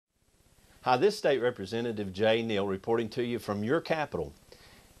Hi, this is State Representative Jay Neal reporting to you from your capital.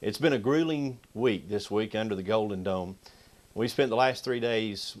 It's been a grueling week this week under the Golden Dome. We spent the last 3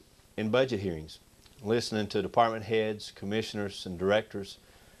 days in budget hearings, listening to department heads, commissioners, and directors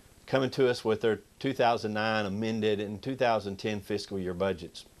coming to us with their 2009 amended and 2010 fiscal year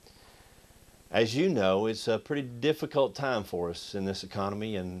budgets. As you know, it's a pretty difficult time for us in this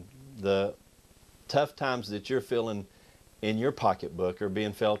economy, and the tough times that you're feeling in your pocketbook are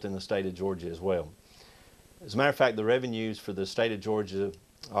being felt in the state of Georgia as well. As a matter of fact, the revenues for the state of Georgia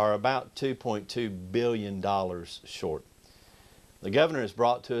are about $2.2 billion short. The governor has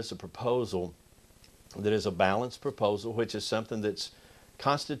brought to us a proposal that is a balanced proposal, which is something that's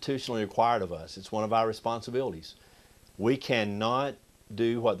constitutionally required of us. It's one of our responsibilities. We cannot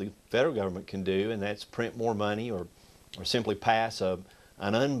do what the federal government can do, and that's print more money or simply pass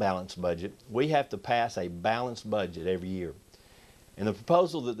an unbalanced budget. We have to pass a balanced budget every year. And the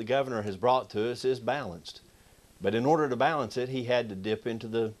proposal that the governor has brought to us is balanced. But in order to balance it, he had to dip into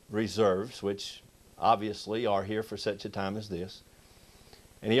the reserves, which obviously are here for such a time as this.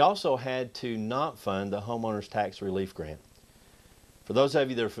 And he also had to not fund the homeowners tax relief grant. For those of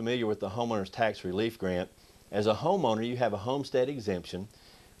you that are familiar with the homeowners tax relief grant, as a homeowner, you have a homestead exemption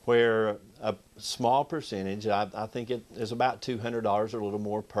where a small percentage, I think it is about $200 or a little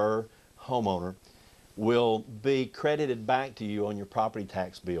more per homeowner, will be credited back to you on your property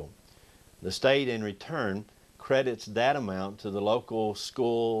tax bill. The state in return credits that amount to the local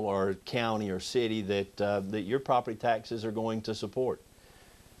school or county or city that your property taxes are going to support.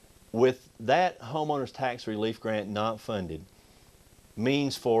 With that homeowners tax relief grant not funded,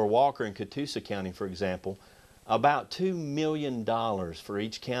 means for Walker and Catoosa County, for example, about $2 million for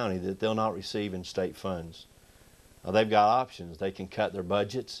each county that they'll not receive in state funds. Now, they've got options. They can cut their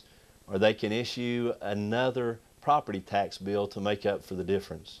budgets, or they can issue another property tax bill to make up for the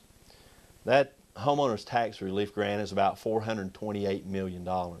difference. That homeowners tax relief grant is about $428 million.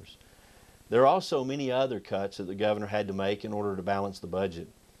 There are also many other cuts that the governor had to make in order to balance the budget.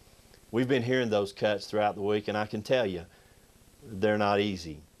 We've been hearing those cuts throughout the week, and I can tell you, they're not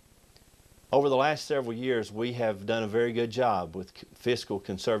easy. Over the last several years, we have done a very good job with fiscal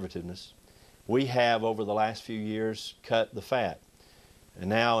conservativeness. We have, over the last few years, cut the fat. And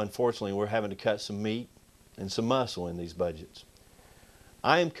now, unfortunately, we're having to cut some meat and some muscle in these budgets.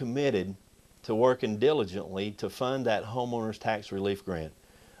 I am committed to working diligently to fund that homeowners tax relief grant.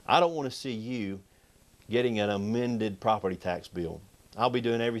 I don't want to see you getting an amended property tax bill. I'll be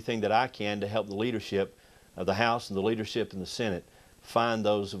doing everything that I can to help the leadership of the House and the leadership in the Senate find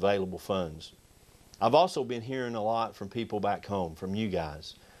those available funds. I've also been hearing a lot from people back home, from you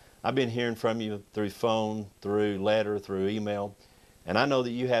guys. I've been hearing from you through phone, through letter, through email, and I know that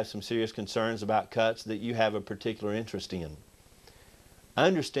you have some serious concerns about cuts that you have a particular interest in. I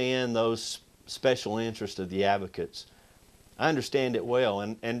understand those special interests of the advocates. I understand it well,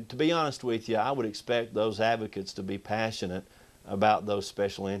 and to be honest with you, I would expect those advocates to be passionate about those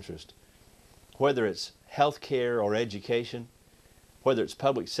special interests. Whether it's health care or education, whether it's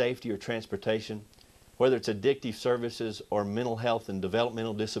public safety or transportation, whether it's addictive services or mental health and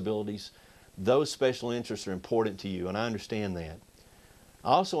developmental disabilities, those special interests are important to you, and I understand that.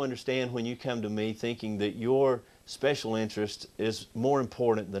 I also understand when you come to me thinking that your special interest is more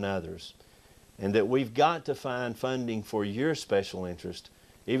important than others, and that we've got to find funding for your special interest,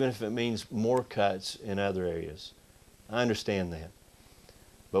 even if it means more cuts in other areas. I understand that.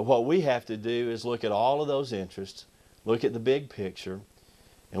 But what we have to do is look at all of those interests, look at the big picture,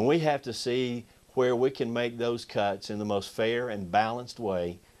 and we have to see where we can make those cuts in the most fair and balanced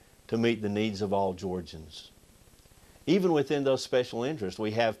way to meet the needs of all Georgians. Even within those special interests,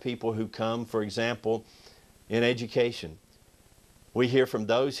 we have people who come, for example, in education. We hear from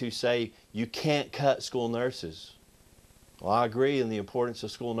those who say, you can't cut school nurses. Well, I agree in the importance of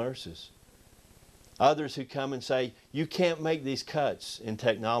school nurses. Others who come and say, you can't make these cuts in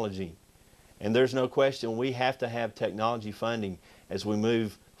technology. And there's no question we have to have technology funding as we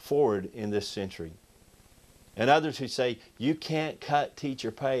move forward in this century. And others who say, you can't cut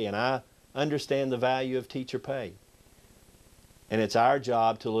teacher pay, and I understand the value of teacher pay. And it's our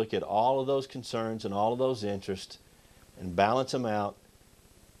job to look at all of those concerns and all of those interests and balance them out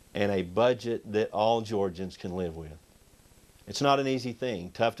in a budget that all Georgians can live with. It's not an easy thing.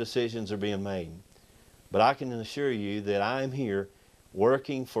 Tough decisions are being made. But I can assure you that I am here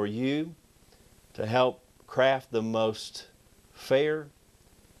working for you to help craft the most fair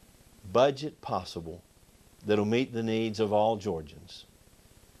budget possible that will meet the needs of all Georgians.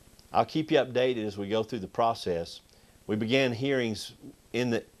 I'll keep you updated as we go through the process. We began hearings in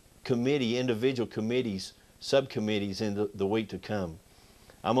the committee, individual committees, subcommittees in the week to come.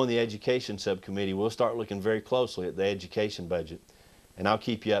 I'm on the Education Subcommittee. We'll start looking very closely at the education budget, and I'll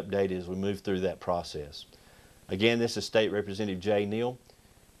keep you updated as we move through that process. Again, this is State Representative Jay Neal.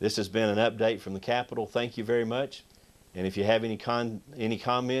 This has been an update from the Capitol. Thank you very much. And if you have any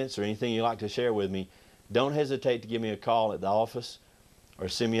comments or anything you'd like to share with me, don't hesitate to give me a call at the office or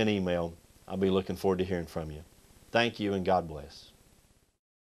send me an email. I'll be looking forward to hearing from you. Thank you, and God bless.